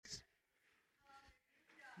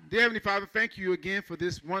Dear Heavenly Father, thank you again for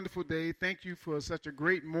this wonderful day. Thank you for such a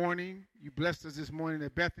great morning. You blessed us this morning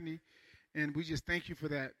at Bethany, and we just thank you for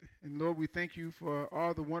that. And Lord, we thank you for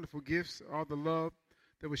all the wonderful gifts, all the love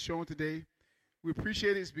that was shown today. We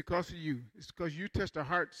appreciate it. It's because of you. It's because you touch the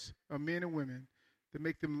hearts of men and women to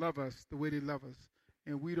make them love us the way they love us,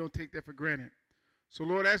 and we don't take that for granted. So,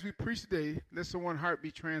 Lord, as we preach today, let someone's heart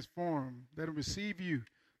be transformed. Let them receive you.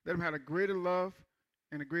 Let them have a greater love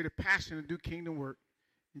and a greater passion to do kingdom work.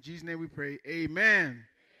 In Jesus' name we pray. Amen.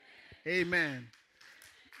 Amen.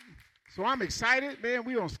 So I'm excited, man.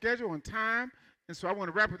 We're on schedule and time. And so I want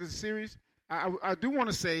to wrap up this series. I do want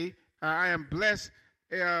to say I am blessed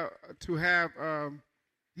to have,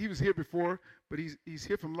 he was here before, but he's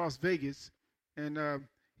here from Las Vegas. And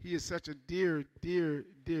he is such a dear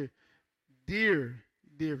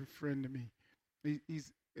friend to me.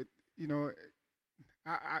 He's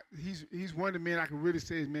one of the men I can really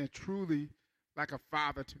say is, man, truly like a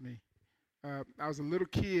father to me. I was a little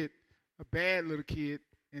kid, a bad little kid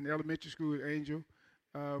in elementary school at Angel,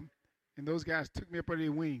 and those guys took me up under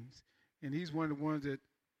their wings. And he's one of the ones that,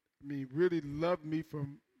 really loved me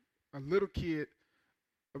from a little kid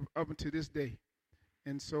up until this day.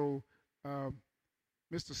 And so,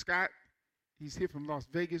 Mr. Scott, he's here from Las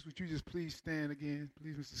Vegas. Would you just please stand again?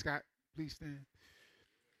 Please, Mr. Scott, please stand.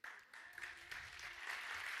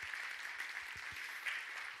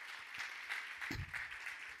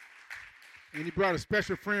 And he brought a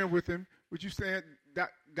special friend with him. Would you stand,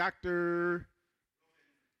 Dr.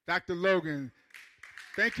 Logan?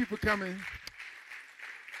 Thank you for coming.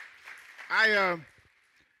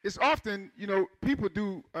 It's often, people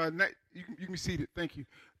do, you can be seated, thank you.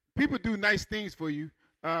 People do nice things for you,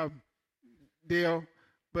 Dale,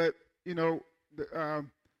 but,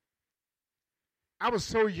 I was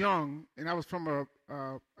so young, and I was from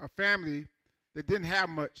a family that didn't have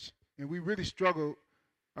much, and we really struggled.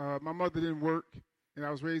 My mother didn't work, and I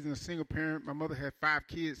was raised in a single parent. My mother had 5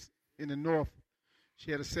 kids in the north. She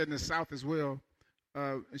had a set in the south as well.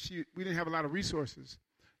 And we didn't have a lot of resources.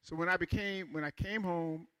 So when I came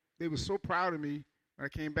home, they were so proud of me when I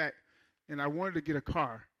came back, and I wanted to get a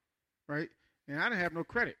car, right? And I didn't have no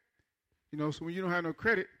credit, So when you don't have no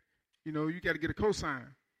credit, you got to get a cosign,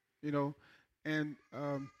 And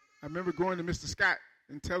I remember going to Mr. Scott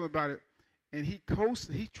and telling about it, and he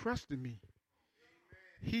trusted me.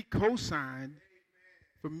 He co-signed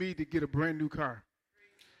for me to get a brand new car.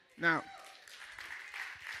 Now,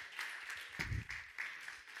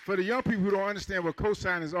 for the young people who don't understand what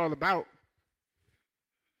co-sign is all about,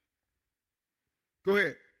 go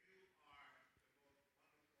ahead.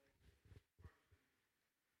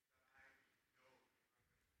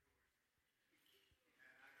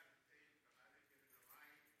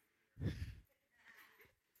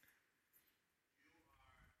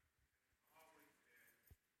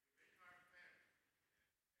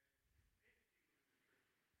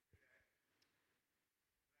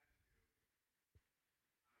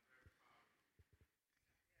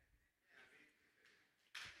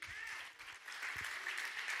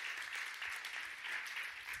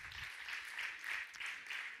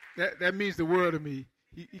 That means the world to me.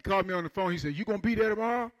 He called me on the phone. He said, "You gonna be there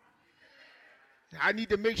tomorrow? I need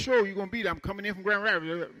to make sure you're gonna be there. I'm coming in from Grand Rapids.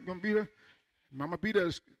 You gonna be there? I'm gonna be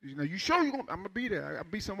there. You sure you gonna? I'm gonna be there. I'll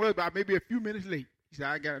be somewhere, but maybe a few minutes late." He said,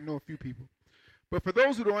 "I gotta know a few people." But for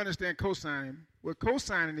those who don't understand co-signing, what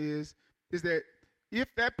co-signing is that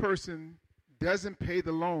if that person doesn't pay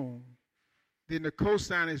the loan, then the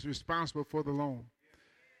co-signer is responsible for the loan,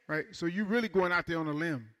 right? So you're really going out there on a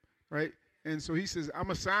limb, right? And so he says, "I'm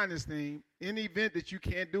going to sign this thing. In the event that you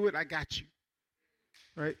can't do it, I got you."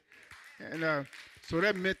 Right? And so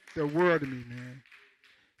that meant the world to me, man.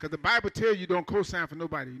 Because the Bible tells you don't co-sign for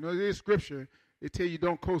nobody. There's scripture. It tells you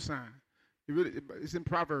don't co-sign. It's in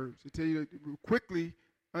Proverbs. It tells you to quickly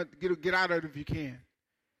get out of it if you can.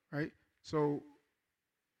 Right? So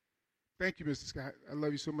thank you, Mr. Scott. I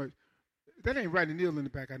love you so much. That ain't Rodney Neal in the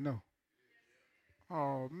back, I know.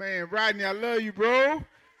 Oh, man. Rodney, I love you, bro.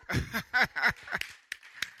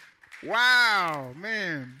 Wow,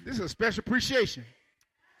 man, this is a special appreciation.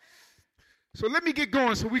 So let me get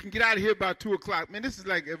going so we can get out of here about 2 o'clock. Man, this is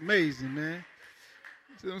like amazing, man.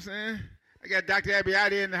 See what I'm saying? I got Dr. Abbey out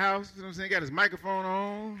there in the house. See what I'm saying? Got his microphone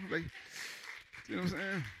on. See what I'm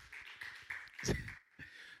saying?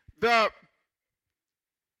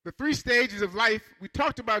 The 3 stages of life, we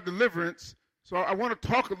talked about deliverance, so I want to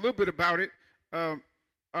talk a little bit about it.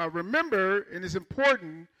 Remember, and it's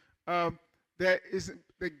important,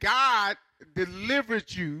 that God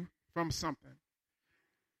delivered you from something.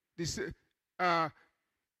 I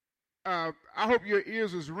hope your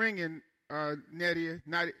ears was ringing Nadia.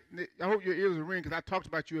 I hope your ears will ring because I talked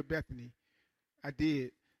about you at Bethany. I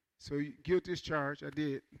did. So guilty as charged. I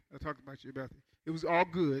did. I talked about you at Bethany. It was all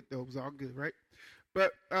good, though. It was all good, right?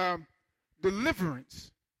 But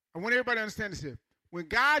deliverance. I want everybody to understand this here. When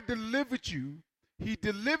God delivered you, he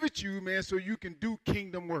delivered you, man, so you can do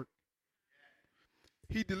kingdom work.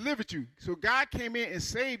 He delivered you. So God came in and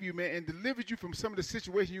saved you, man, and delivered you from some of the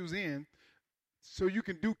situation you was in so you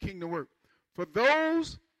can do kingdom work. For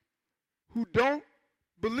those who don't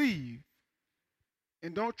believe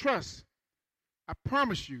and don't trust, I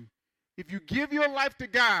promise you, if you give your life to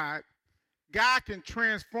God, God can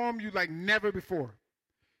transform you like never before.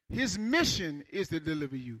 His mission is to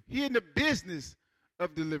deliver you. He in the business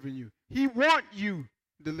of delivering you. He wants you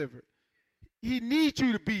delivered. He needs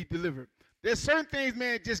you to be delivered. There's certain things,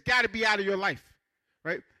 man, just got to be out of your life,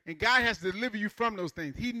 right? And God has to deliver you from those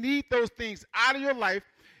things. He needs those things out of your life.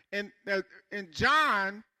 And in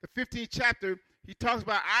John, the 15th chapter, he talks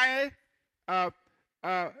about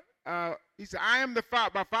he said, I am the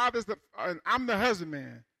father, my father's I'm the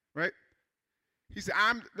husbandman, right? He said,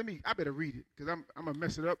 I better read it because I'm going to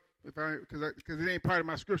mess it up because it ain't part of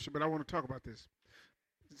my scripture, but I want to talk about this.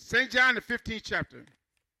 St. John, the 15th chapter.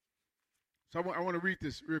 So I want to read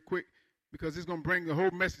this real quick because it's going to bring the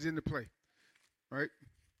whole message into play, right?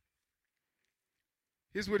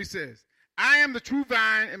 Here's what he says. I am the true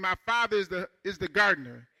vine and my Father is the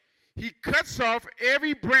gardener. He cuts off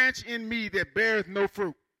every branch in me that bears no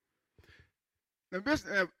fruit. Now this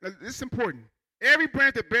is important. Every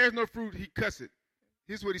branch that bears no fruit, he cuts it.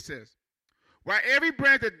 Here's what he says. While every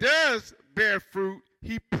branch that does bear fruit,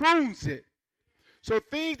 he prunes it. So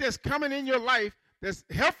things that's coming in your life that's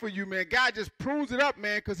helpful you, man, God just prunes it up,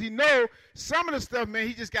 man, because he know some of the stuff, man,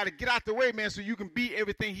 he just got to get out the way, man, so you can be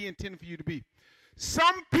everything he intended for you to be.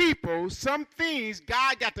 Some people, some things,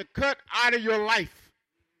 God got to cut out of your life.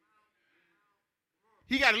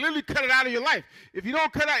 He got to literally cut it out of your life. If you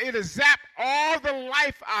don't cut it out, it'll zap all the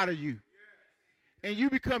life out of you. And you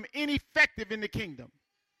become ineffective in the kingdom.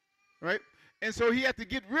 Right? And so he had to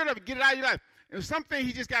get rid of it, get it out of your life. And something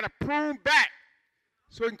he just got to prune back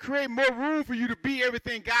so it can create more room for you to be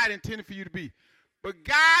everything God intended for you to be. But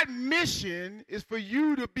God's mission is for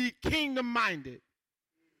you to be kingdom-minded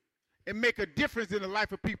and make a difference in the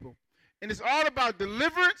life of people. And it's all about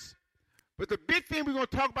deliverance. But the big thing we're going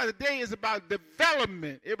to talk about today is about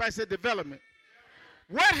development. Everybody said development.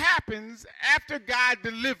 What happens after God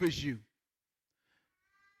delivers you?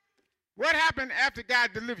 What happened after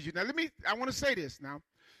God delivers you? Now, I want to say this now.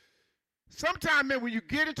 Sometimes, man, when you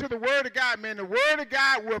get into the Word of God, man, the Word of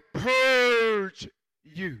God will purge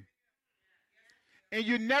you. And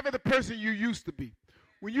you're never the person you used to be.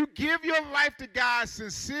 When you give your life to God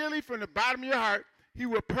sincerely from the bottom of your heart, he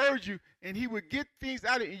will purge you, and he will get things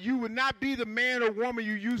out of you. You will not be the man or woman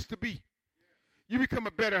you used to be. You become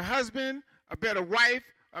a better husband, a better wife,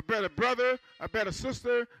 a better brother, a better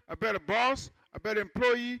sister, a better boss, a better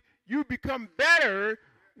employee. You become better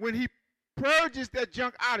when he purges that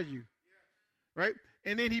junk out of you, right?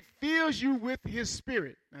 And then he fills you with his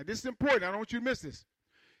spirit. Now, this is important. I don't want you to miss this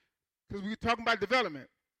because we're talking about development.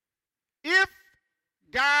 If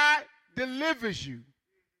God delivers you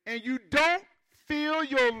and you don't fill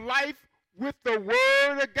your life with the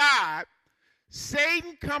word of God,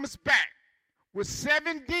 Satan comes back with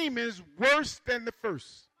 7 demons worse than the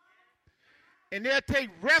first. And they'll take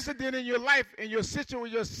resident in your life, and your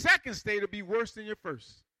situation, your second state will be worse than your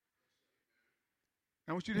first.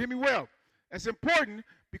 I want you to hear me well. That's important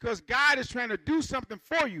because God is trying to do something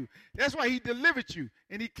for you. That's why he delivered you,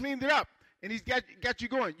 and he cleaned it up. And he's got you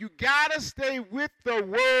going. You got to stay with the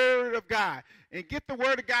word of God and get the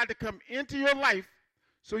word of God to come into your life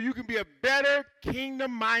so you can be a better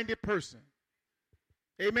kingdom-minded person.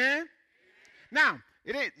 Amen? Now,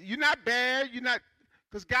 you're not bad. You're not,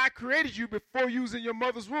 because God created you before you was in your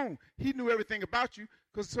mother's womb. He knew everything about you.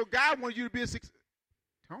 So God wanted you to be a success.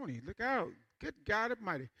 Tony, look out. Good God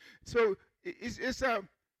Almighty. So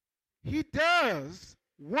he does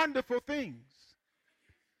wonderful things.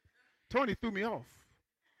 Tony threw me off.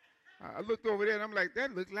 I looked over there and I'm like,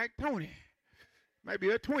 that looks like Tony. Might be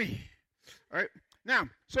a twin. All right. Now,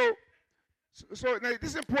 so now this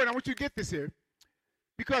is important. I want you to get this here.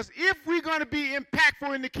 Because if we're going to be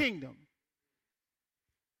impactful in the kingdom,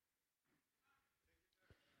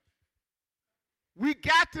 we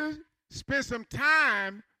got to spend some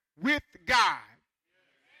time with God.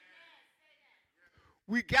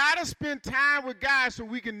 We got to spend time with God so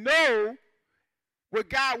we can know what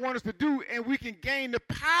God wants us to do, and we can gain the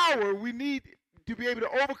power we need to be able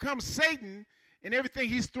to overcome Satan and everything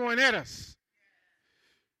he's throwing at us.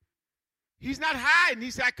 He's not hiding. He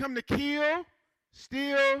said, I come to kill,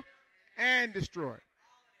 steal, and destroy.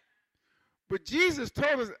 But Jesus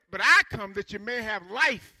told us, but I come that you may have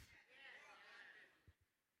life.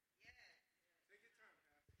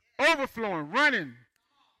 Overflowing, running.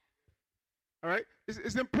 All right?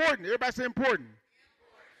 It's important. Everybody say important.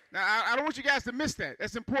 Now, I don't want you guys to miss that.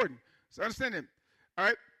 That's important. So understand it. All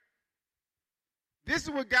right? This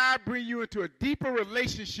is what God brings you into a deeper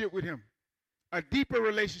relationship with him. A deeper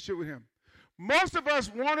relationship with him. Most of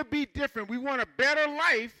us want to be different. We want a better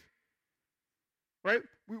life. Right?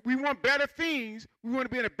 We want better things. We want to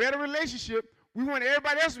be in a better relationship. We want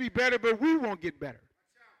everybody else to be better, but we won't get better.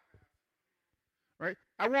 Right?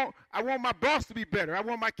 I want my boss to be better. I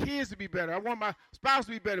want my kids to be better. I want my spouse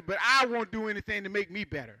to be better, but I won't do anything to make me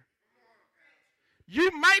better.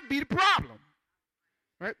 You might be the problem.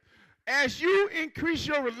 Right? As you increase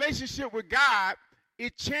your relationship with God,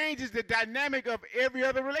 it changes the dynamic of every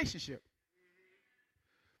other relationship.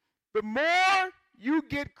 The more you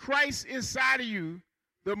get Christ inside of you,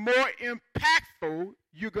 the more impactful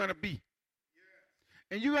you're going to be.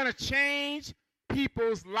 And you're going to change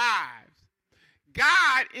people's lives.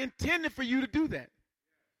 God intended for you to do that.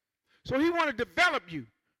 So he want to develop you,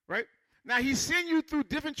 right? Now, he sent you through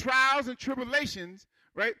different trials and tribulations,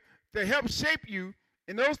 right, to help shape you.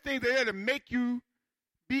 And those things are there to make you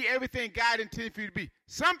be everything God intended for you to be.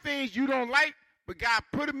 Some things you don't like, but God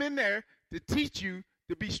put them in there to teach you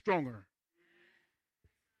to be stronger.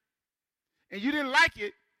 And you didn't like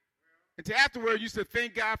it until afterward you said,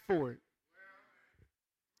 thank God for it.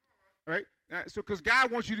 All right? So, because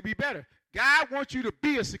God wants you to be better. God wants you to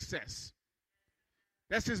be a success.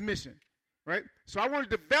 That's his mission, right? So I want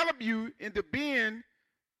to develop you into being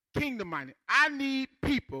kingdom-minded. I need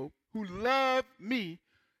people who love me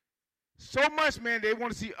so much, man, they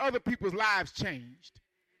want to see other people's lives changed.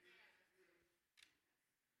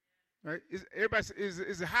 Right? Everybody is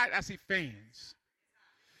it hot? I see fans.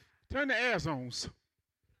 Turn the air on.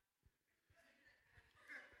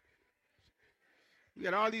 We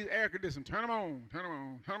got all these air conditioners. Turn them on. Turn them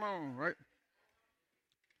on. Turn them on. Right?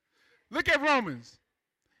 Look at Romans.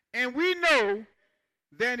 And we know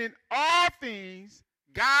that in all things,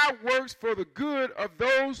 God works for the good of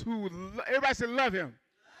those who, everybody say, love him.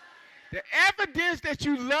 The evidence that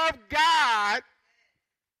you love God,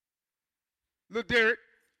 look, Derek,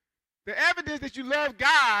 the evidence that you love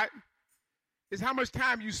God is how much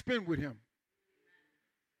time you spend with him.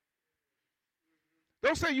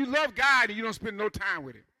 Don't say you love God and you don't spend no time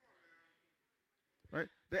with him. Right?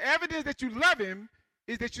 The evidence that you love him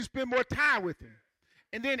is that you spend more time with him.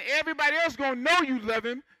 And then everybody else going to know you love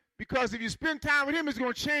him, because if you spend time with him, it's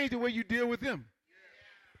going to change the way you deal with them.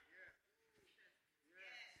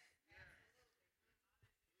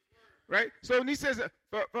 Right? So when he says,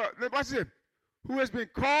 watch this, who has been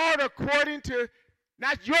called according to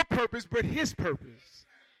not your purpose, but his purpose.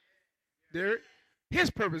 There, his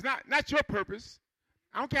purpose, not your purpose.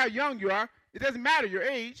 I don't care how young you are. It doesn't matter your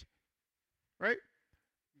age. Right?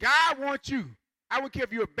 God wants you. I wouldn't care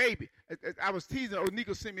if you're a baby. I was teasing.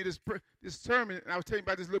 Nico sent me this sermon, and I was telling you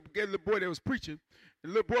about this little boy that was preaching.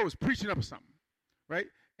 And the little boy was preaching up or something, right?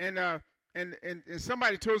 And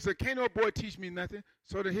somebody told us that can't no boy teach me nothing.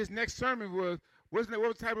 So that his next sermon was, what was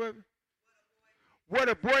the title of it? What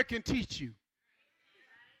a boy can teach you,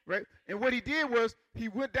 right? And what he did was he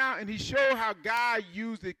went down and he showed how God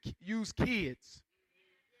used kids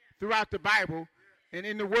throughout the Bible and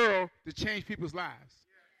in the world to change people's lives.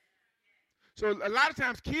 So a lot of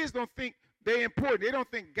times kids don't think they're important. They don't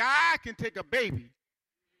think God can take a baby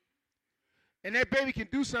and that baby can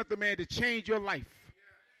do something, man, to change your life.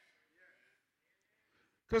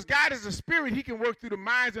 Because God is a spirit. He can work through the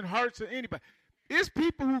minds and hearts of anybody. There's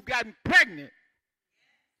people who've gotten pregnant,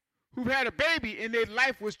 who've had a baby, and their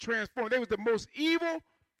life was transformed. They was the most evil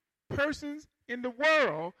persons in the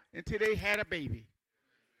world until they had a baby.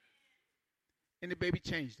 And the baby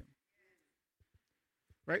changed them.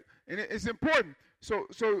 Right? And it's important. So,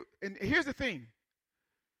 and here's the thing.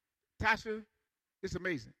 Tasha, it's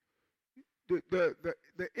amazing.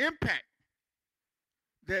 The impact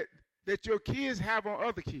that your kids have on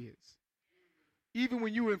other kids, even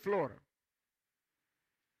when you were in Florida.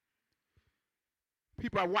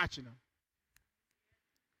 People are watching them.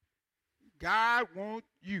 God wants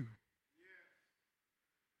you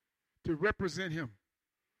to represent him.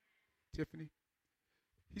 Tiffany.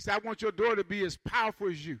 He said, I want your daughter to be as powerful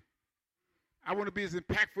as you. I want to be as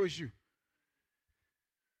impactful as you.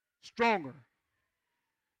 Stronger.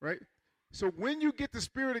 Right? So when you get the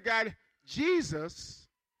Spirit of God, Jesus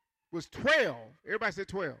was 12. Everybody said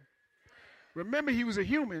 12. Remember, he was a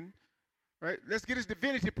human. Right? Let's get his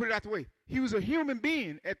divinity, put it out the way. He was a human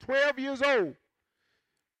being at 12 years old.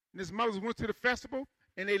 And his mothers went to the festival,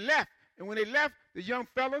 and they left. And when they left, the young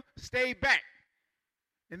fella stayed back.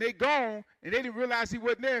 And they gone, and they didn't realize he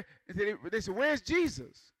wasn't there. And they said, where's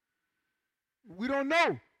Jesus? We don't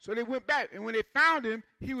know. So they went back. And when they found him,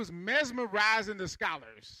 he was mesmerizing the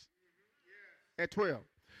scholars at 12.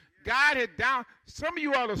 God had some of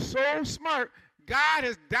you all are so smart. God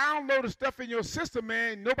has downloaded stuff in your system,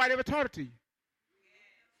 man. Nobody ever taught it to you.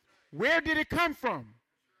 Where did it come from?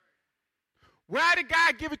 Why did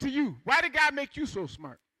God give it to you? Why did God make you so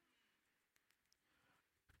smart?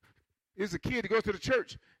 There's a kid that goes to the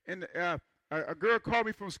church, and a girl called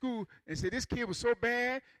me from school and said this kid was so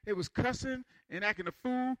bad, it was cussing and acting a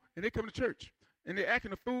fool, and they come to church, and they're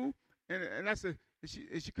acting a fool, and I said,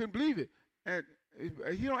 and she couldn't believe it. And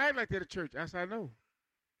he don't act like that at church. I said, I know.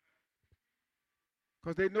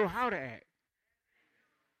 Because they know how to act.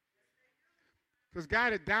 Because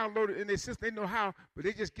God had downloaded in their system, they know how, but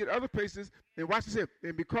they just get other places, and watch this here.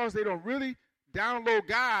 And because they don't really download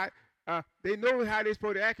God, they know how they're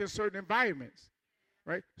supposed to act in certain environments,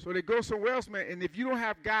 right? So they go somewhere else, man, and if you don't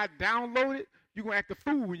have God downloaded, you're going to act a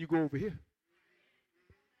fool when you go over here.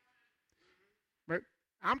 Right?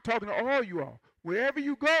 I'm talking to all you all. Wherever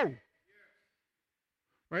you go,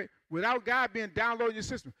 right, without God being downloaded in your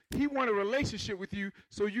system, he wants a relationship with you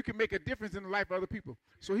so you can make a difference in the life of other people.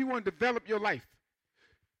 So he wants to develop your life.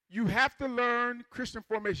 You have to learn Christian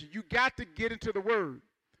formation. You got to get into the Word.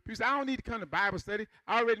 People say, I don't need to come to Bible study.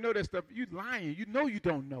 I already know that stuff. You lying. You know you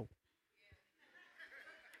don't know.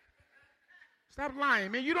 Stop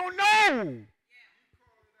lying, man. You don't know.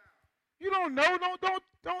 You don't know.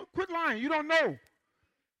 Don't quit lying. You don't know.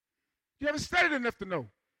 You haven't studied enough to know.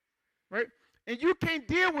 Right? And you can't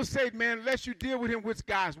deal with Satan, man, unless you deal with him with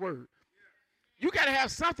God's word. You got to have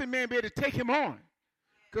something, man, be able to take him on.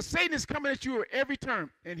 Because Satan is coming at you at every turn,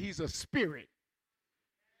 and he's a spirit.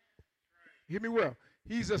 Hear me well.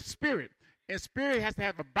 He's a spirit, and spirit has to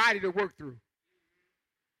have a body to work through.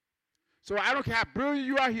 So I don't care how brilliant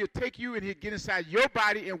you are, he'll take you and he'll get inside your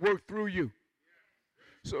body and work through you.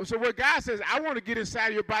 So what God says, I want to get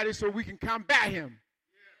inside your body so we can combat him.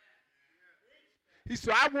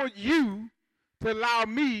 So I want you to allow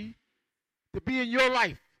me to be in your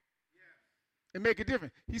life and make a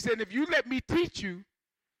difference. He said, if you let me teach you,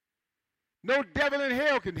 no devil in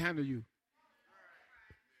hell can handle you.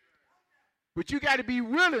 But you got to be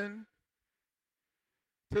willing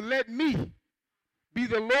to let me be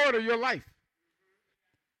the Lord of your life.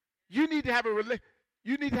 You need to have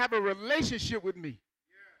a relationship with me.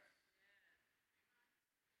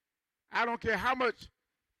 I don't care how much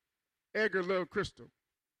Edgar loved Crystal.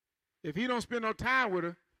 If he don't spend no time with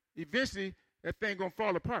her, eventually that thing going to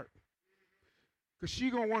fall apart. Because she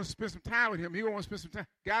going to want to spend some time with him. He going to want to spend some time.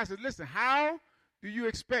 God said, listen, how do you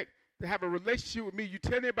expect to have a relationship with me? You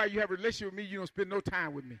tell anybody you have a relationship with me, you don't spend no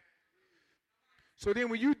time with me. So then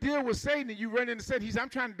when you deal with Satan and you run into Satan, he says, I'm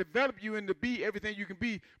trying to develop you into be everything you can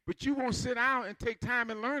be, but you won't sit down and take time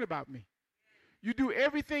and learn about me. You do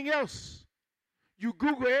everything else. You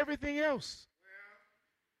Google everything else.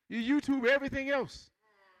 You YouTube everything else.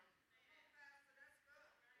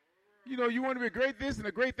 You know, you want to be a great this and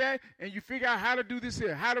a great that, and you figure out how to do this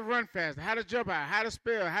here, how to run fast, how to jump out, how to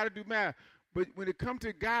spell, how to do math. But when it comes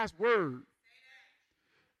to God's word,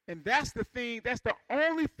 and that's the thing, that's the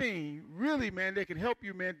only thing, really, man, that can help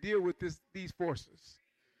you, man, deal with these forces.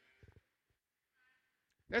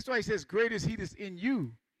 That's why he says, greater is he that's in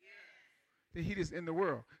you than he that's in the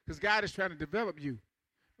world. Because God is trying to develop you,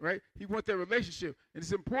 right? He wants that relationship, and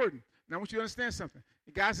it's important. Now, I want you to understand something.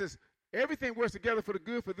 And God says, everything works together for the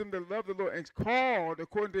good for them that love the Lord and is called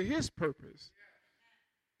according to his purpose.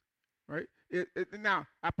 Right? Now,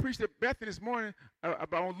 I preached at Bethany this morning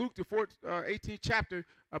about on Luke, the 18th chapter,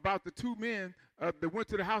 about the two men that went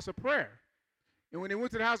to the house of prayer. And when they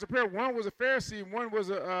went to the house of prayer, one was a Pharisee and one was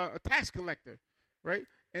a tax collector. Right?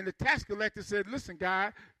 And the tax collector said, listen,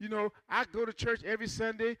 God, you know, I go to church every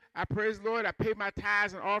Sunday. I praise the Lord. I pay my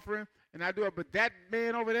tithes and offering, and I do it. But that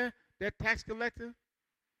man over there, that tax collector,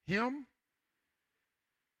 him?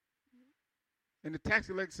 And the tax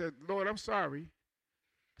collector said, Lord, I'm sorry.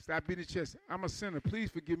 Stop beating the chest. I'm a sinner. Please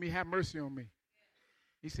forgive me. Have mercy on me.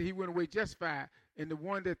 He said he went away justified. And the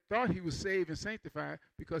one that thought he was saved and sanctified,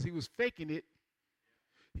 because he was faking it,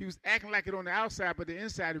 he was acting like it on the outside, but the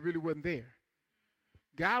inside it really wasn't there.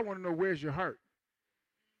 God want to know, where's your heart?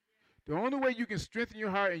 The only way you can strengthen your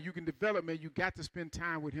heart and you can develop, man, you got to spend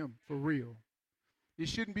time with him for real. There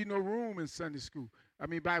shouldn't be no room in Sunday school.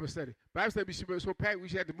 Bible study. Bible study should be so packed we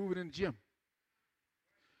should have to move it in the gym.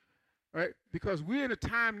 Right? Because we're in a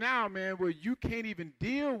time now, man, where you can't even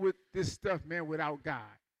deal with this stuff, man, without God.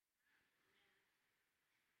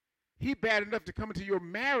 He bad enough to come into your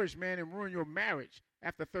marriage, man, and ruin your marriage.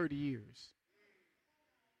 after 30 years.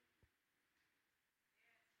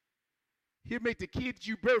 He'll make the kids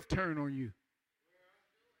you birth turn on you.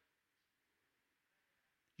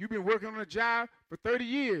 You've been working on a job for 30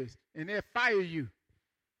 years, and they'll fire you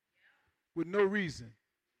with no reason.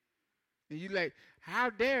 And you're like, how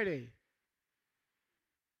dare they?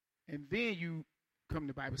 And then you come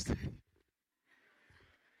to Bible study.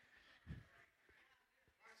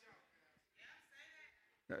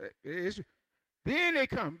 Then they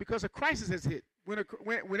come because a crisis has hit.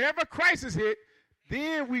 Whenever a crisis hit,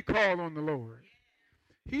 then we call on the Lord.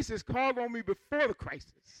 He says, call on me before the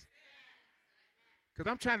crisis. Because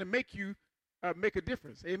I'm trying to make you make a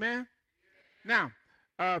difference. Amen? Now,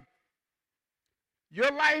 your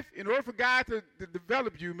life, in order for God to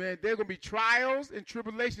develop you, man, there are going to be trials and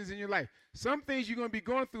tribulations in your life. Some things you're going to be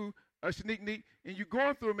going through, Shanique, and you're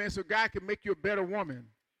going through, man, so God can make you a better woman.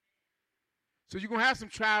 So you're going to have some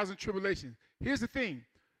trials and tribulations. Here's the thing.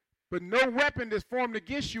 But no weapon that's formed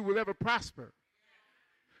against you will ever prosper.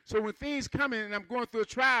 So when things come in and I'm going through a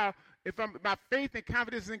trial, if my faith and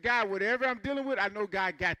confidence in God, whatever I'm dealing with, I know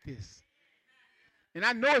God got this. And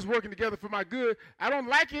I know it's working together for my good. I don't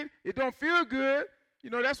like it. It don't feel good. You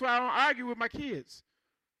know, that's why I don't argue with my kids.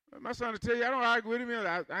 My son will tell you, I don't argue with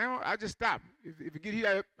him. I just stop. If it get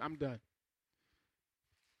heated, I'm done.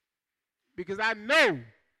 Because I know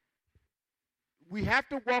we have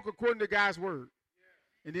to walk according to God's word.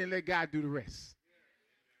 And then let God do the rest.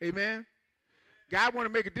 Amen? God want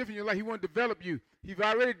to make a difference in your life. He want to develop you. He's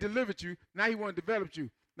already delivered you. Now he want to develop you.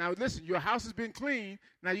 Now listen, your house has been clean.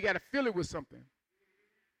 Now you got to fill it with something.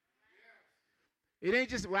 It ain't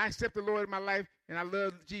just, well, I accept the Lord in my life and I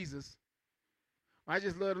love Jesus. I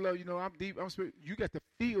just love the Lord. You know, I'm deep. I'm spiritual. You got to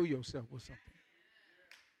fill yourself with something.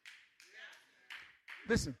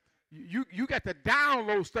 Listen, you got to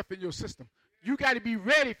download stuff in your system. You got to be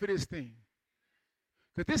ready for this thing.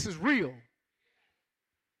 Because this is real.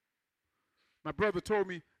 My brother told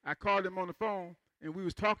me, I called him on the phone, and we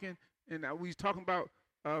was talking, and we was talking about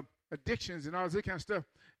addictions and all this kind of stuff.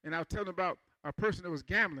 And I was telling him about a person that was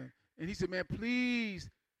gambling. And he said, man, please.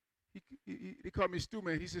 He called me Stu,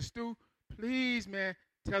 man. He said, Stu, please, man,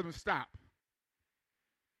 tell them to stop.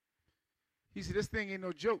 He said, this thing ain't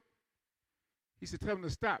no joke. He said, tell them to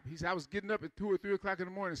stop. He said, I was getting up at 2 or 3 o'clock in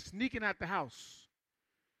the morning, sneaking out the house.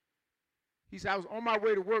 He said, I was on my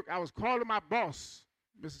way to work. I was calling my boss,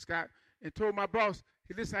 Mr. Scott, and told my boss,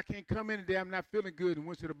 hey, listen, I can't come in today. I'm not feeling good, and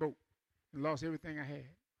went to the boat and lost everything I had.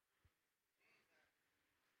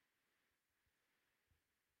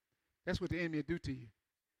 That's what the enemy will do to you.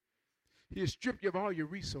 He'll strip you of all your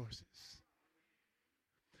resources.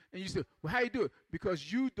 And you say, well, how you do it?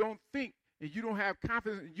 Because you don't think and you don't have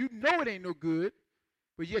confidence. You know it ain't no good,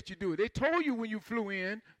 but yet you do it. They told you when you flew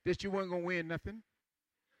in that you weren't going to win nothing.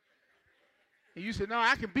 And you said, no,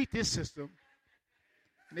 I can beat this system.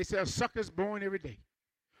 And they say, a sucker's born every day.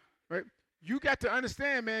 Right? You got to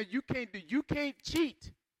understand, man, you can't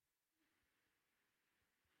cheat.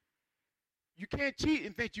 You can't cheat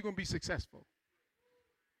and think you're going to be successful.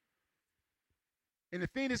 And the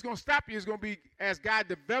thing that's going to stop you is going to be as God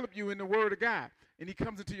develop you in the Word of God. And He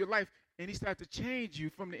comes into your life and He starts to change you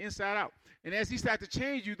from the inside out. And as He starts to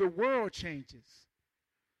change you, the world changes.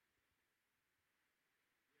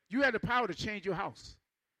 You have the power to change your house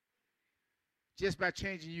just by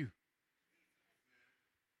changing you.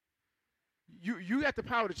 You got the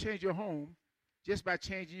power to change your home just by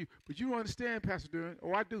changing you. But you don't understand, Pastor Duran.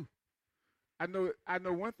 Oh, I do. I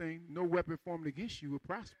know one thing. No weapon formed against you will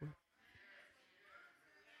prosper.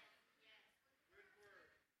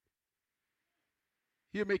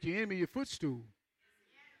 He'll make your enemy your footstool.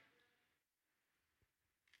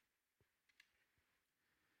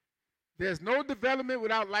 There's no development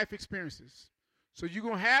without life experiences. So you're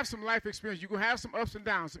going to have some life experience. You're going to have some ups and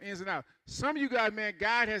downs, some ins and outs. Some of you guys, man,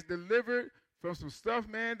 God has delivered from some stuff,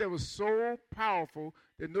 man, that was so powerful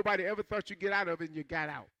that nobody ever thought you'd get out of it, and you got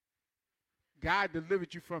out. God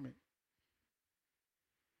delivered you from it.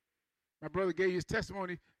 My brother gave you his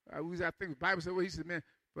testimony. I think the Bible said, well, he said, man,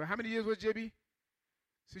 for how many years was it, JB?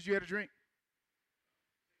 Since you had a drink?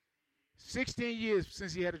 16 years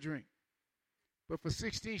since he had a drink. But for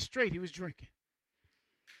 16 straight, he was drinking.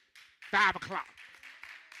 5 o'clock.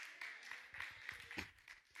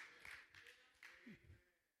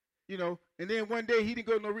 You know, and then one day he didn't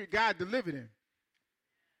go no God delivered him.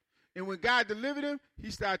 And when God delivered him,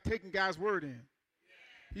 he started taking God's word in.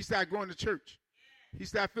 He started going to church. He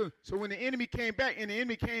started feeling. So when the enemy came back,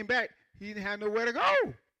 he didn't have nowhere to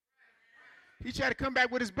go. He tried to come back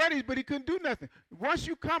with his buddies, but he couldn't do nothing. Once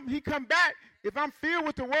he come back. If I'm filled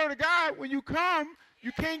with the word of God, when you come,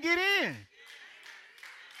 you can't get in.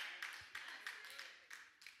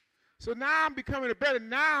 So now I'm becoming a better.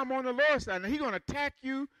 Now I'm on the Lord's side. Now he's going to attack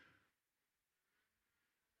you,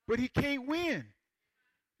 but he can't win.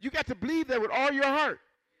 You got to believe that with all your heart.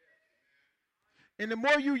 And the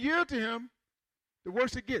more you yield to him, the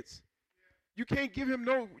worse it gets. You can't give him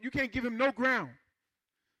no ground.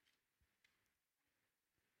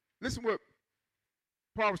 Listen what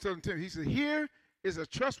Paul was telling Timothy. He said, here is a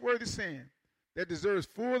trustworthy saying that deserves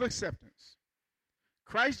full acceptance.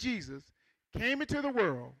 Christ Jesus came into the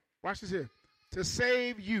world, watch this here, to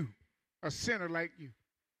save you, a sinner like you.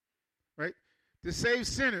 Right? To save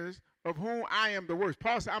sinners of whom I am the worst.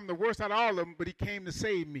 Paul said, I'm the worst out of all of them, but he came to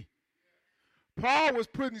save me. Paul was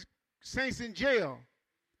putting saints in jail,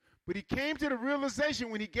 but he came to the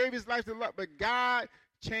realization when he gave his life to love, but God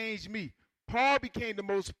changed me. Paul became the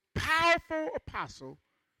most powerful apostle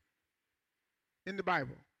in the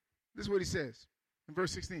Bible. This is what he says in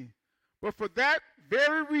verse 16. But for that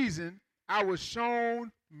very reason, I was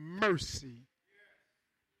shown mercy.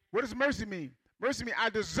 What does mercy mean? Mercy means I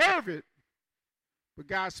deserve it, but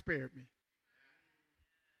God spared me.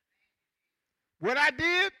 What I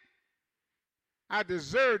did, I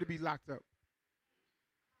deserve to be locked up.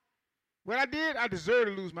 What I did, I deserve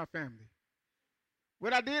to lose my family.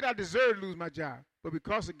 What I did, I deserve to lose my job. But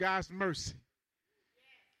because of God's mercy,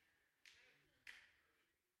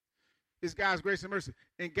 it's God's grace and mercy.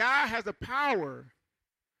 And God has the power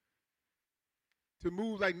to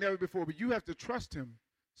move like never before, but you have to trust him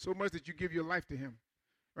so much that you give your life to him,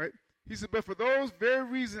 right? He said, but for those very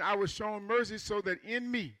reasons I was shown mercy so that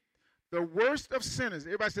in me, the worst of sinners,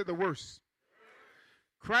 everybody said the worst,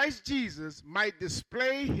 Christ Jesus might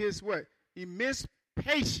display his what? Immense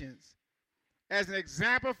patience as an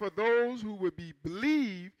example for those who would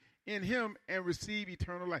believe in him and receive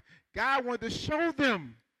eternal life. God wanted to show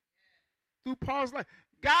them through Paul's life.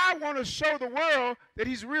 God wants to show the world that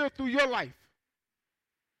he's real through your life.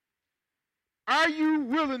 Are you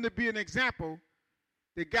willing to be an example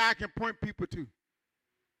that God can point people to?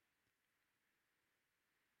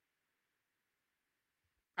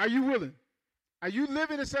 Are you willing? Are you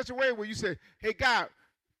living in such a way where you say, hey, God,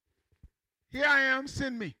 here I am,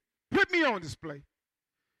 send me. Put me on display.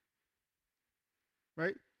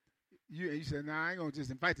 Right? You said, nah, I ain't going to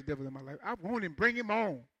just invite the devil in my life. I want him, bring him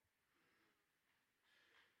on.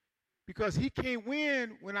 Because he can't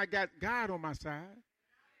win when I got God on my side.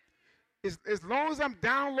 As long as I'm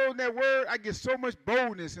downloading that word, I get so much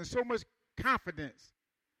boldness and so much confidence.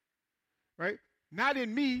 Right? Not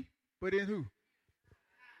in me, but in who?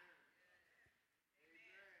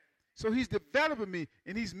 So he's developing me,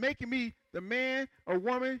 and he's making me the man or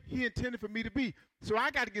woman he intended for me to be. So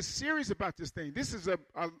I got to get serious about this thing. This is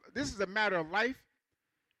a matter of life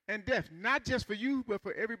and death, not just for you, but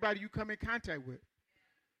for everybody you come in contact with.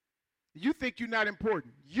 You think you're not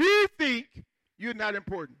important. You think you're not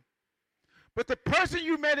important. But the person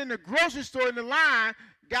you met in the grocery store in the line,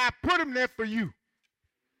 God put him there for you.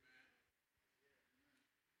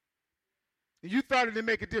 And you thought it didn't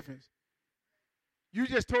make a difference. You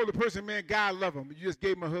just told the person, man, God love him. You just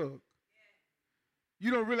gave him a hug.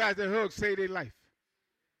 You don't realize that hug saved their life.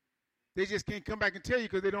 They just can't come back and tell you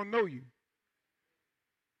because they don't know you.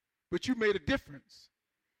 But you made a difference.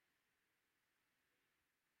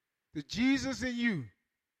 The Jesus in you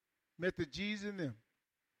met the Jesus in them.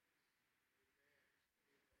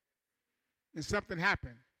 And something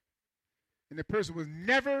happened. And the person was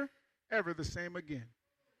never, ever the same again.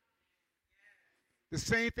 The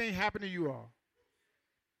same thing happened to you all.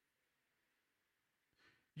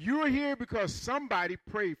 You are here because somebody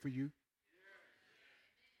prayed for you.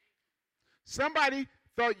 Somebody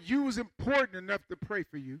thought you was important enough to pray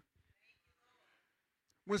for you.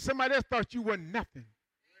 When somebody else thought you were nothing.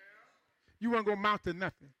 You weren't going to amount to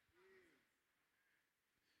nothing.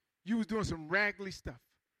 You was doing some raggedy stuff.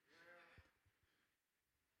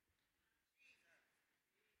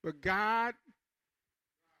 But God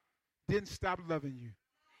didn't stop loving you.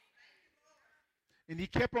 And he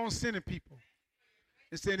kept on sending people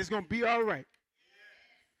and saying it's going to be all right.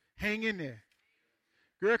 Hang in there.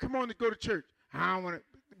 Girl, come on to go to church. I don't want to.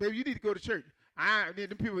 Baby, you need to go to church. I need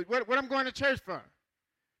them people. What I'm going to church for?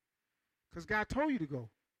 Because God told you to go.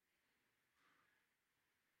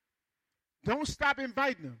 Don't stop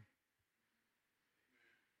inviting them.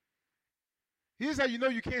 Here's how you know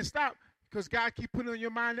you can't stop. Because God keep putting it on your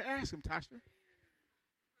mind to ask him, Tasha.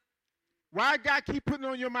 Why God keep putting it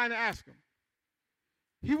on your mind to ask him?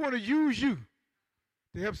 He want to use you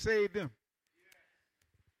to help save them.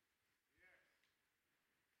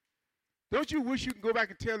 Don't you wish you could go back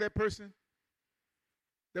and tell that person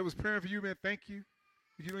that was praying for you, man, thank you?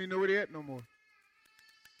 But you don't even know where they're at no more.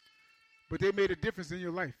 But they made a difference in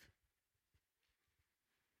your life.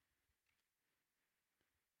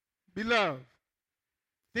 Beloved,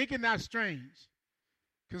 think it not strange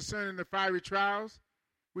concerning the fiery trials,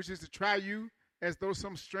 which is to try you as though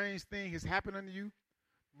some strange thing has happened unto you.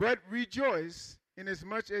 But rejoice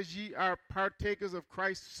inasmuch as ye are partakers of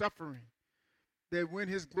Christ's suffering, that when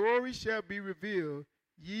his glory shall be revealed,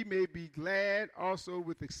 ye may be glad also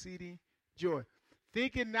with exceeding joy.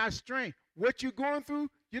 Think it not strange. What you're going through,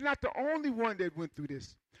 you're not the only one that went through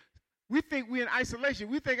this. We think we're in isolation.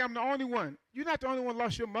 We think I'm the only one. You're not the only one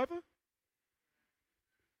lost your mother.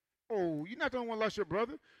 Oh, you're not the only one lost your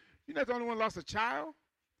brother. You're not the only one lost a child.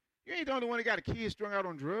 You ain't the only one that got a kid strung out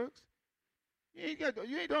on drugs. You ain't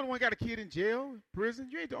the only one got a kid in jail, prison.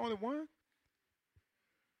 You ain't the only one.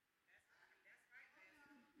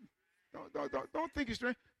 Don't think it's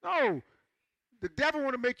strange. No, the devil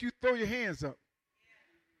want to make you throw your hands up.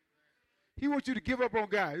 He wants you to give up on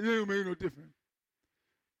God. It don't make no difference.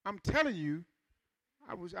 I'm telling you,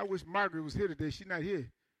 I wish Margaret was here today. She's not here.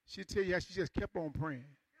 She'll tell you how she just kept on praying.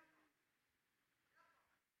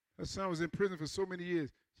 Her son was in prison for so many years,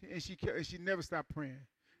 and she never stopped praying.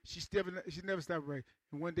 She never stopped praying.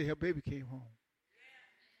 And one day her baby came home.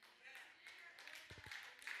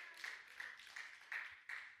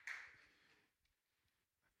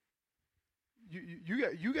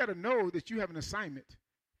 You got to know that you have an assignment.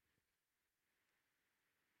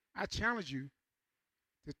 I challenge you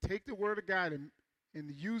to take the word of God and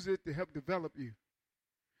use it to help develop you.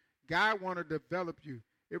 God want to develop you.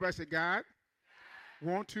 Everybody say, God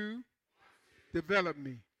want to develop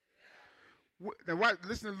me. Now,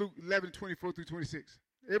 listen to Luke 11:24 through 26.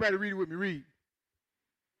 Everybody read it with me. Read.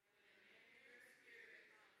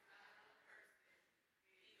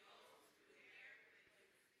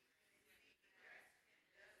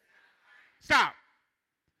 Stop.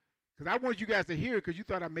 Because I want you guys to hear it because you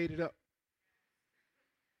thought I made it up.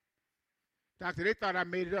 Doctor, they thought I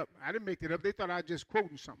made it up. I didn't make it up. They thought I was just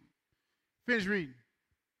quoting something. Finish reading.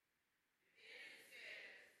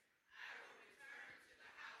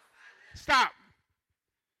 Stop.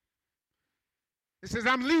 It says,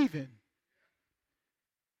 I'm leaving.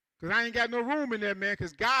 Because I ain't got no room in there, man,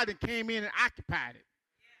 because God came in and occupied it.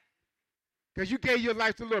 Because you gave your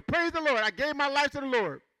life to the Lord. Praise the Lord. I gave my life to the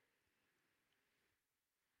Lord.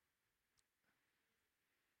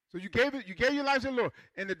 So you gave your life to the Lord.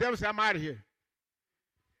 And the devil said, I'm out of here.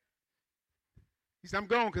 He said, I'm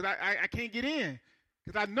gone because I can't get in.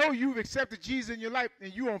 Because I know you've accepted Jesus in your life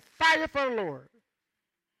and you're on fire for the Lord.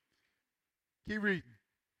 Keep reading.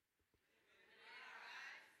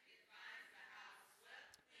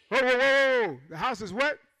 Whoa, whoa, whoa. The house is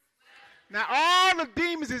what? Now all the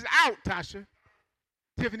demons is out, Tasha,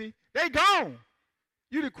 Tiffany. They gone.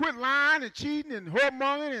 You done quit lying and cheating and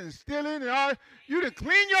whoremongering and stealing and all. You done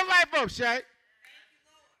clean your life up, Shaq.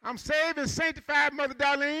 I'm saved and sanctified, Mother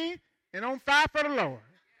Darlene, and on fire for the Lord.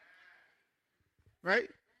 Right?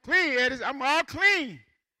 Clean, Eddie. I'm all clean.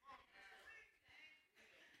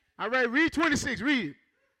 All right, read 26. Read it.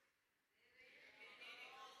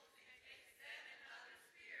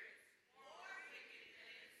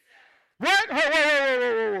 What?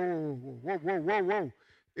 Whoa.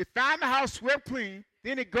 It found the house swept clean.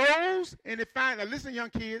 Then it goes and it finds. Now listen,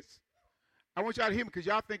 young kids. I want y'all to hear me because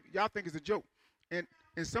y'all think it's a joke. And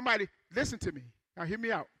somebody listen to me. Now hear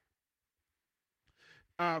me out.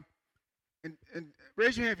 And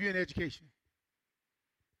raise your hand if you're in education.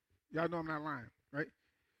 Y'all know I'm not lying, right?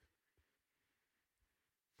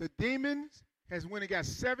 The demons has when it got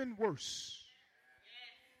 7 worse.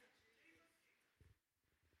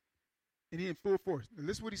 And he in full force. Now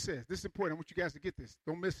listen what he says. This is important. I want you guys to get this.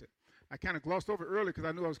 Don't miss it. I kind of glossed over earlier because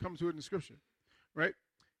I knew I was coming to it in the scripture. Right?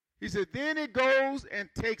 He said, then it goes and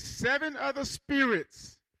takes 7 other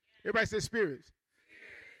spirits. Everybody say spirits.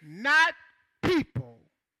 Not people,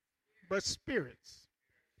 but spirits.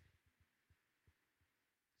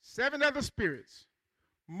 7 other spirits.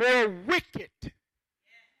 More wicked.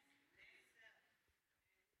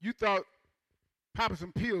 You thought popping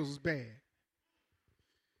some pills was bad.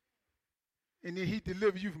 And then he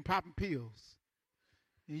delivered you from popping pills.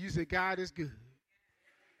 And you said, God is good.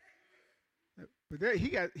 But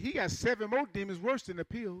he got 7 more demons worse than the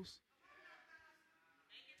pills.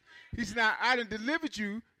 He said, now, I done delivered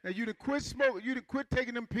you. Now, you done quit smoking. You done quit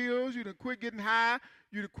taking them pills. You done quit getting high.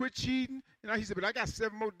 You done quit cheating. And he said, but I got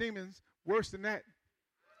 7 more demons worse than that.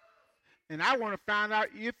 And I want to find out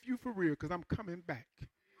if you for real because I'm coming back.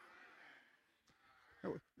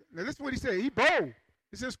 Now, listen to what he said. He bold.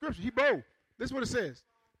 It's in scripture. He bold. Listen what it says.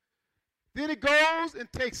 Then it goes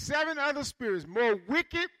and takes 7 other spirits more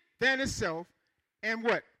wicked than itself. And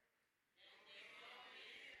what?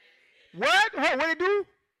 What? What they do?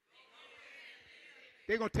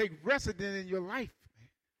 They're going to take residence in your life, man.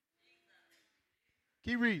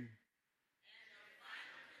 Keep reading.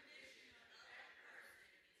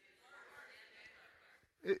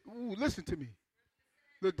 Listen to me.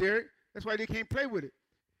 Look, Derek, that's why they can't play with it.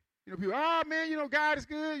 People, oh, man, God is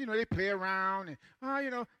good. They play around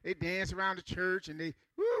and, they dance around the church and they,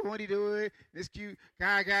 won't he do it? It's cute.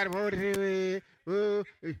 God got him, won't he do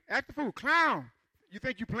it? Act the fool, clown. You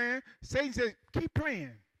think you playing? Satan says, keep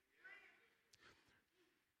playing.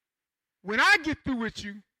 When I get through with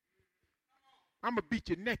you, I'm going to beat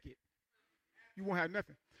you naked. You won't have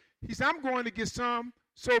nothing. He said, I'm going to get some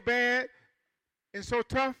so bad and so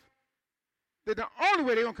tough that the only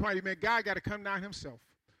way they're going to come out of you, man, God got to come down himself.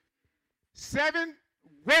 7,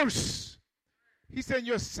 worse. He said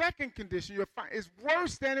your second condition is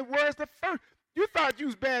worse than it was the first. You thought you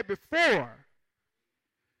was bad before,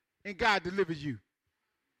 and God delivered you.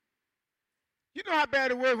 You know how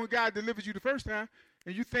bad it was when God delivered you the first time,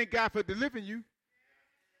 and you thank God for delivering you.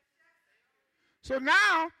 So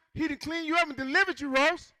now, he done cleaned you up and delivered you,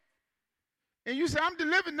 Ross. And you say, I'm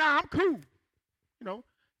delivered now, I'm cool.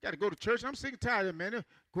 Got to go to church. I'm sick and tired of them, man.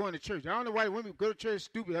 Going to church. I don't know why women go to church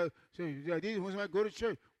stupid. These women go to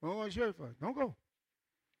church. What do you go to church for? Don't go.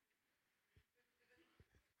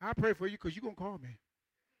 I pray for you because you're going to call me.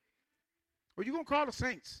 Or you're going to call the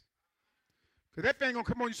saints. Because that thing going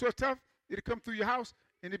to come on you so tough, it'll come through your house,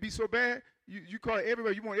 and it'll be so bad, you call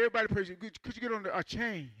everybody. You want everybody to pray. Could you get on a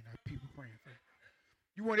chain of people praying for you?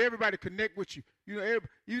 You want everybody to connect with you.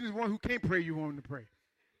 Even the one who can't pray, you want them to pray.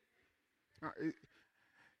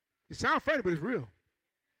 It sounds funny, but it's real.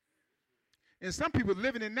 And some people are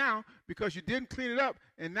living it now because you didn't clean it up,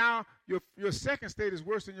 and now your second state is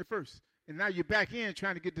worse than your first. And now you're back in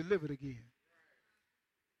trying to get delivered again.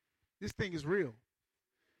 This thing is real.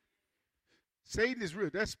 Satan is real.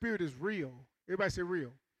 That spirit is real. Everybody say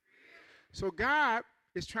real. So God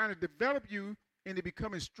is trying to develop you into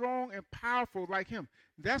becoming strong and powerful like him.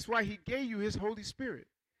 That's why he gave you his Holy Spirit.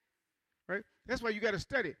 Right? That's why you got to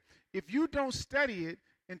study it. If you don't study it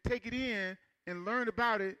and take it in and learn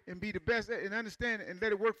about it and be the best and understand it and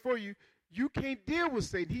let it work for you, you can't deal with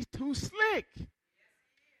Satan. He's too slick.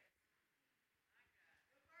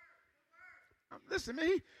 Listen,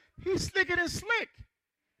 man, he's slicker than slick.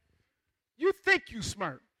 You think you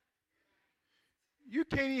smart. You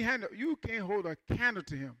can't hold a candle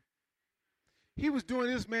to him. He was doing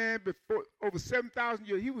this, man, before over 7,000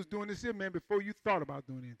 years. He was doing this here, man, before you thought about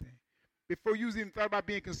doing anything. Before you even thought about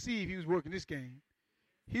being conceived, he was working this game.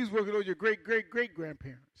 He was working on your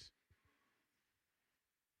great-great-great-grandparents.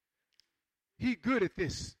 He's good at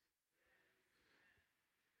this.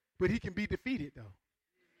 But he can be defeated, though.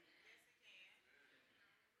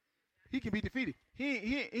 He can be defeated.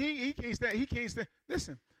 He can't stand. He can't stand.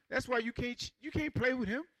 Listen, that's why you can't play with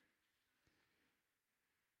him.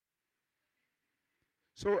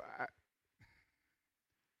 So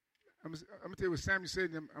I'm gonna tell you what Samuel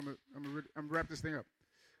said, and I'm gonna wrap this thing up.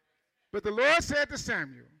 But the Lord said to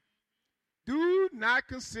Samuel, "Do not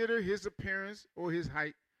consider his appearance or his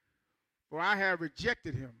height, for I have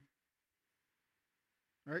rejected him."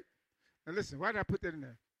 Right? Now listen, why did I put that in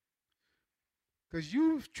there? Because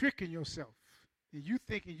you're tricking yourself, and you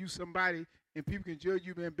thinking you somebody, and people can judge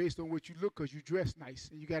you, man, based on what you look, because you dress nice,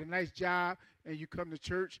 and you got a nice job, and you come to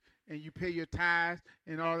church, and you pay your tithes,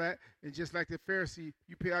 and all that, and just like the Pharisee,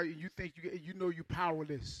 you pay out, and you think you know you're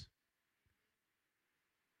powerless.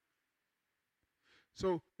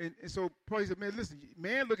 So, and so Paul said, man, listen,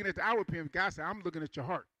 man looking at the outward appearance, God said, I'm looking at your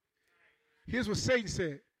heart. Here's what Satan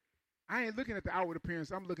said. I ain't looking at the outward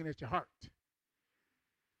appearance, I'm looking at your heart.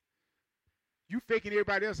 You faking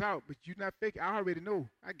everybody else out, but you're not faking. I already know.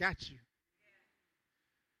 I got you.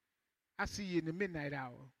 I see you in the midnight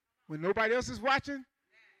hour. When nobody else is watching,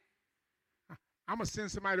 I'm going to send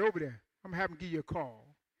somebody over there. I'm going to have them give you a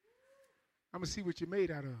call. I'm going to see what you're made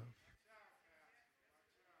out of.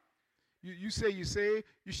 You say you're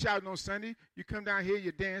shouting on Sunday, you come down here,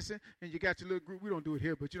 you're dancing, and you got your little group. We don't do it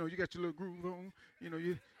here, but, you got your little group on. You know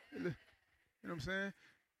what I'm saying?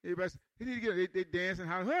 Everybody, they need to get, they dancing,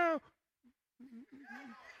 how,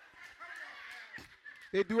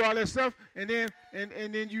 they do all that stuff, and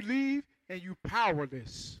then you leave, and you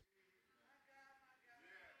powerless.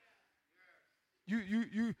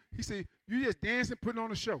 He said, you just dancing, putting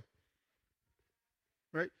on a show.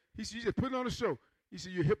 Right? He said, you just putting on a show. He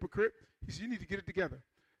said, you're a hypocrite. He said, you need to get it together.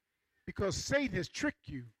 Because Satan has tricked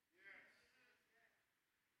you.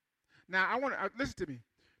 Now, I want to, listen to me.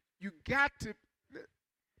 You got to,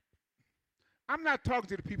 I'm not talking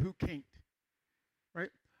to the people who can't.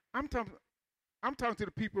 Right? I'm talking to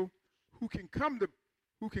the people who can come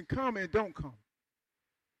and don't come.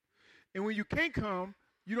 And when you can't come,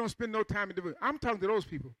 you don't spend no time in the. I'm talking to those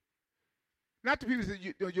people. Not the people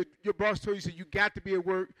that your boss told you, said you got to be at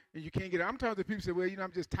work and you can't get it. I'm talking to people who say, well,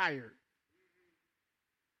 I'm just tired.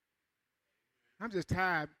 I'm just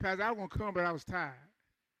tired. Pastor, I was going to come, but I was tired.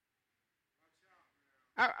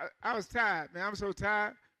 I was tired, man. I'm so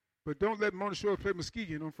tired. But don't let Mona Shore play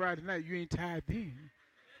Muskegon on Friday night. You ain't tired then.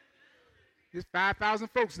 There's 5,000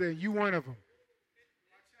 folks there, and you one of them.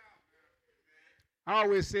 I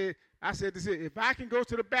always said, this, if I can go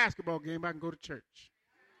to the basketball game, I can go to church.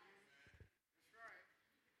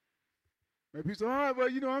 Maybe people say, oh,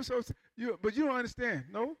 well, I'm so, but you don't understand.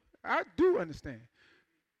 No, I do understand.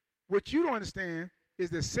 What you don't understand is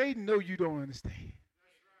that Satan knows you don't understand.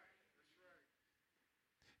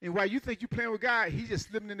 And while you think you're playing with God, he's just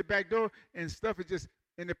slipping in the back door and stuff is just,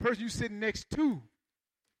 and the person you're sitting next to,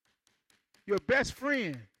 your best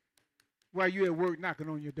friend, while you're at work knocking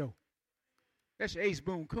on your door. That's your ace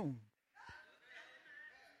boom coon.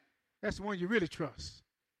 That's the one you really trust.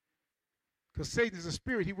 Because Satan is a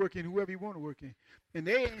spirit. He works in whoever he want to work in. And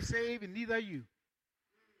they ain't saved, and neither are you.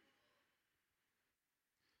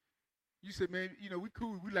 You said, man, we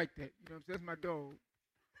cool. We like that. That's my dog.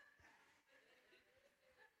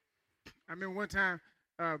 I remember one time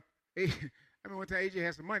AJ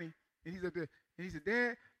had some money, and he's up there, and he said,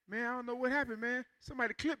 Dad, man, I don't know what happened, man.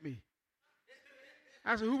 Somebody clipped me.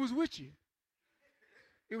 I said, who was with you?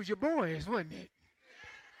 It was your boys, wasn't it?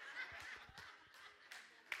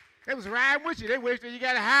 They was riding with you. They waited till you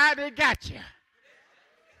got to hide, they got you.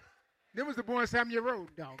 Them was the boys saying, I'm your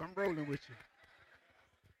road dog. I'm rolling with you.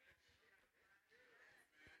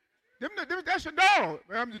 That's your dog.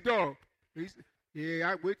 I'm the dog. He said,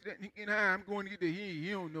 yeah, I'm going to get the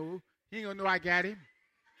he don't know. He ain't going to know I got him.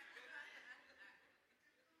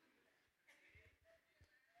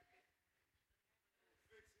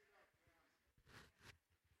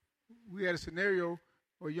 We had a scenario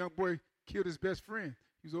where a young boy killed his best friend.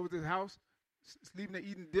 He was over at his house, sleeping there,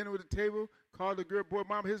 eating dinner at the table, called the girl boy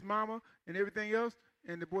mama, his mama, and everything else,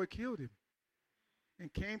 and the boy killed him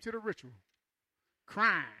and came to the ritual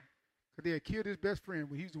crying because they had killed his best friend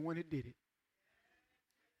when he was the one that did it.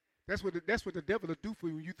 That's what the devil will do for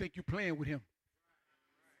you when you think you're playing with him.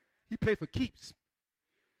 He play for keeps.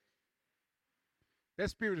 That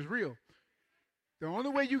spirit is real. The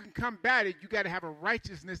only way you can combat it, you got to have a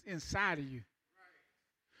righteousness inside of you.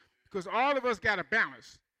 Because all of us got a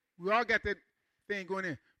balance. We all got that thing going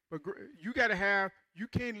in. But you got to have, you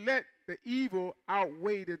can't let the evil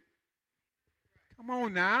outweigh the. Come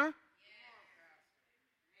on now.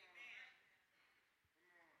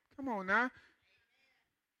 Come on now.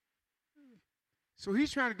 So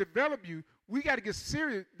he's trying to develop you. We got to get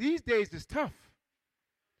serious. These days it's tough.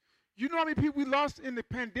 You know how many people we lost in the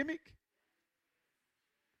pandemic?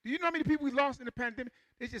 Do you know how many people we lost in the pandemic?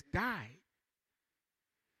 They just died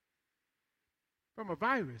from a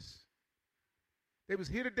virus. They was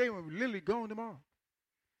here today and were literally gone tomorrow.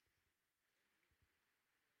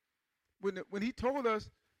 When he told us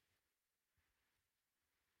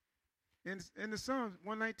in the Psalms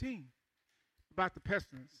 119 about the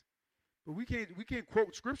pestilence, but we can't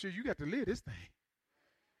quote scripture. You got to live this thing.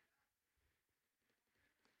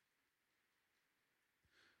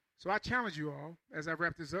 So I challenge you all, as I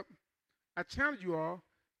wrap this up, I challenge you all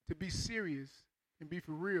to be serious and be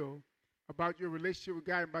for real about your relationship with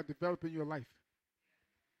God and about developing your life.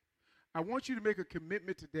 I want you to make a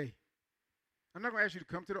commitment today. I'm not going to ask you to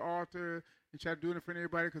come to the altar and try to do it in front of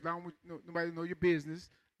everybody because I don't want nobody to know your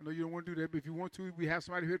business. I know you don't want to do that, but if you want to, we have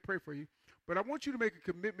somebody here to pray for you. But I want you to make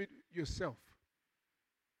a commitment yourself.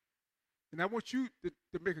 And I want you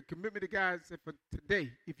to make a commitment to God and say, for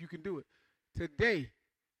today, if you can do it. Today,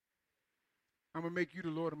 I'm going to make you the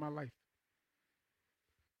Lord of my life.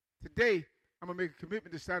 Today, I'm going to make a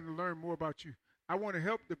commitment to start to learn more about you. I want to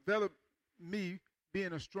help develop me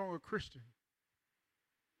being a stronger Christian.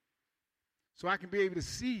 So I can be able to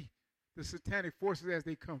see the satanic forces as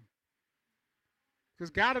they come. Because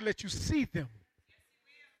God will let you see them.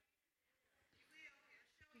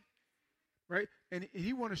 Right? And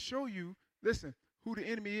he want to show you, listen, who the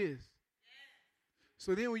enemy is.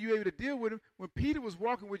 So then when you're able to deal with him, when Peter was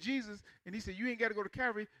walking with Jesus and he said, you ain't got to go to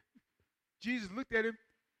Calvary, Jesus looked at him.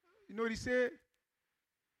 You know what he said?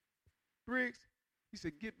 Briggs, he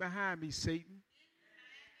said, get behind me, Satan.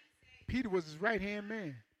 Peter was his right-hand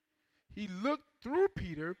man. He looked through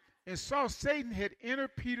Peter and saw Satan had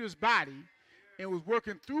entered Peter's body and was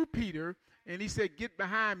working through Peter, and he said, get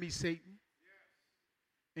behind me, Satan,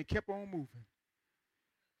 and kept on moving.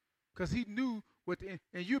 Because he knew what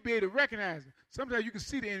and you'll be able to recognize it. Sometimes you can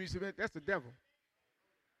see the enemy and say, that's the devil.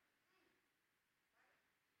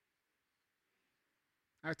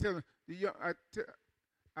 I was telling the young,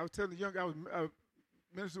 I was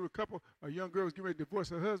ministered with a young girl was getting ready to divorce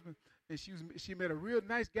her husband, and she met a real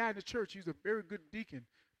nice guy in the church. He was a very good deacon,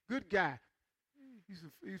 good guy.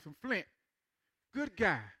 He's from Flint, good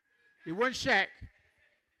guy. It wasn't Shaq.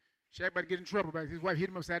 Shaq about to get in trouble back. His wife hit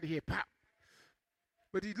him upside the head, pop.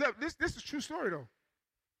 But he loved this. This is a true story though.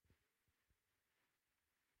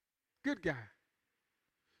 Good guy.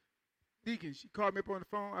 Deacon, she called me up on the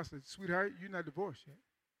phone. I said, sweetheart, you're not divorced yet.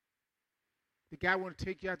 The guy wanted to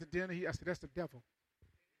take you out to dinner. I said, that's the devil.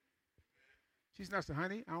 She's not, so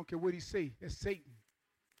honey, I don't care what he say. That's Satan.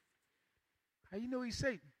 How you know he's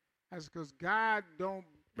Satan? I said, because God don't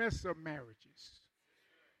mess up marriages.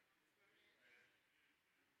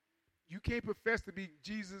 You can't profess to be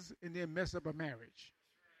Jesus and then mess up a marriage.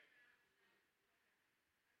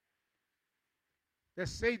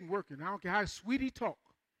 That's Satan working. I don't care how sweet he talk.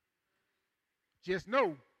 Just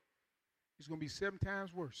know it's going to be 7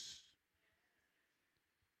 times worse.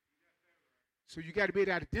 So you got to be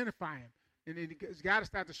able to identify him. And then God to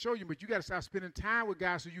start to show you, but you got to start spending time with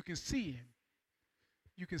God so you can see him.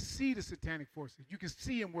 You can see the satanic forces. You can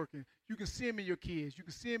see him working. You can see him in your kids. You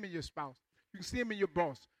can see him in your spouse. You can see him in your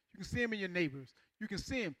boss. You can see him in your neighbors. You can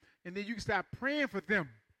see him. And then you can start praying for them.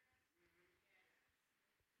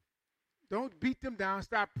 Don't beat them down.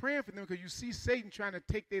 Start praying for them because you see Satan trying to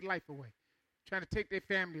take their life away, trying to take their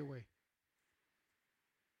family away.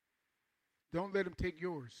 Don't let him take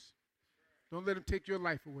yours. Don't let him take your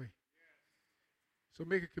life away. So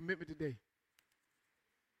make a commitment today.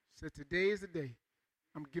 Say, today is the day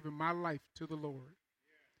I'm giving my life to the Lord.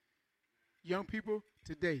 Young people,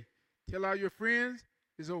 today, tell all your friends,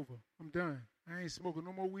 it's over. I'm done. I ain't smoking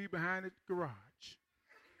no more weed behind the garage.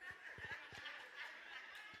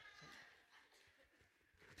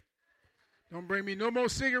 Don't bring me no more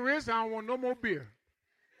cigarettes. I don't want no more beer.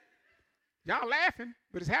 Y'all laughing,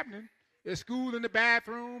 but it's happening. At school, in the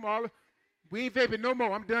bathroom, we ain't vaping no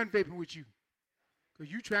more. I'm done vaping with you.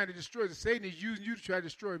 Because you trying to destroy. Satan is using you to try to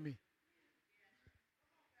destroy me.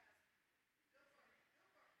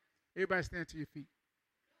 Everybody stand to your feet.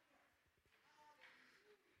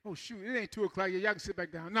 Oh, shoot. It ain't 2 o'clock yet. Y'all can sit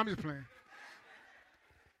back down. No, I'm just playing.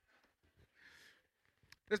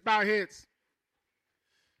 Let's bow our heads.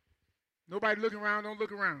 Nobody looking around. Don't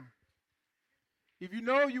look around. If you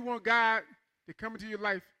know you want God to come into your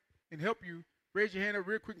life and help you, raise your hand up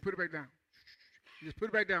real quick and put it back down. Just put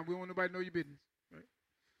it back down. We don't want nobody to know your business. Right?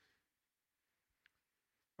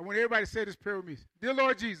 I want everybody to say this prayer with me. Dear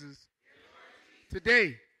Lord Jesus,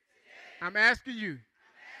 today I'm asking you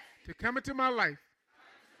to come into my life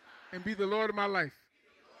and be the Lord of my life.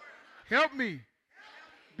 Help me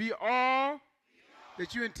be all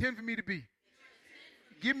that you intend for me to be.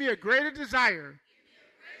 Give me a greater desire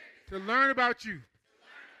to learn about you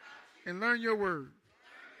and learn your word.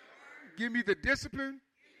 Give me the discipline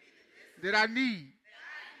that I need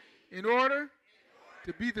in order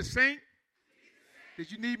to be the saint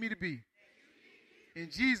that you need me to be.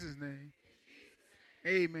 In Jesus' name,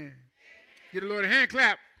 amen. Give the Lord a hand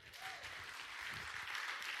clap.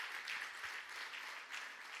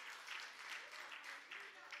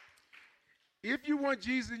 If you want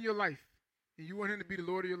Jesus in your life, and you want him to be the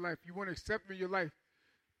Lord of your life, you want to accept him in your life,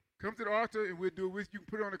 come to the altar and we'll do it with you. You can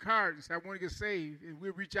put it on a card and say, I want to get saved, and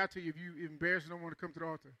we'll reach out to you if you embarrassed and don't want to come to the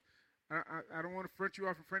altar. I don't want to front you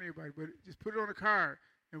off in front of everybody, but just put it on a card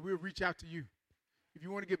and we'll reach out to you. If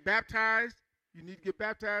you want to get baptized, you need to get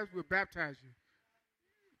baptized, we'll baptize you.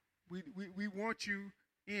 We want you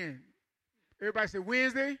in. Everybody say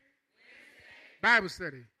Wednesday? Bible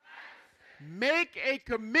study. Make a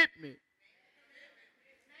commitment.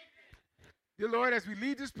 Dear Lord, as we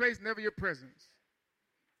leave this place, never your presence.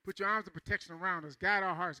 Put your arms of protection around us. Guide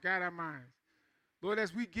our hearts. Guide our minds. Lord,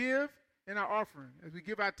 as we give in our offering, as we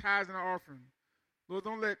give our tithes and our offering, Lord,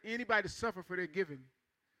 don't let anybody suffer for their giving.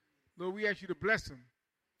 Lord, we ask you to bless them.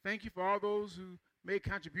 Thank you for all those who made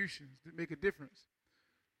contributions that make a difference.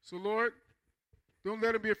 So, Lord, don't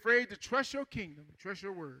let them be afraid to trust your kingdom, trust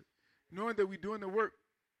your word, knowing that we're doing the work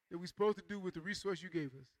that we're supposed to do with the resource you gave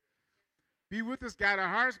us. Be with us, guide our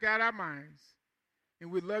hearts, guide our minds,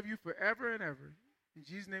 and we love you forever and ever. In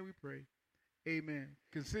Jesus' name we pray. Amen.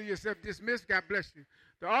 Consider yourself dismissed. God bless you.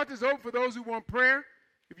 The altar is open for those who want prayer.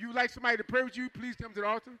 If you would like somebody to pray with you, please come to the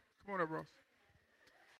altar. Come on up, Ross.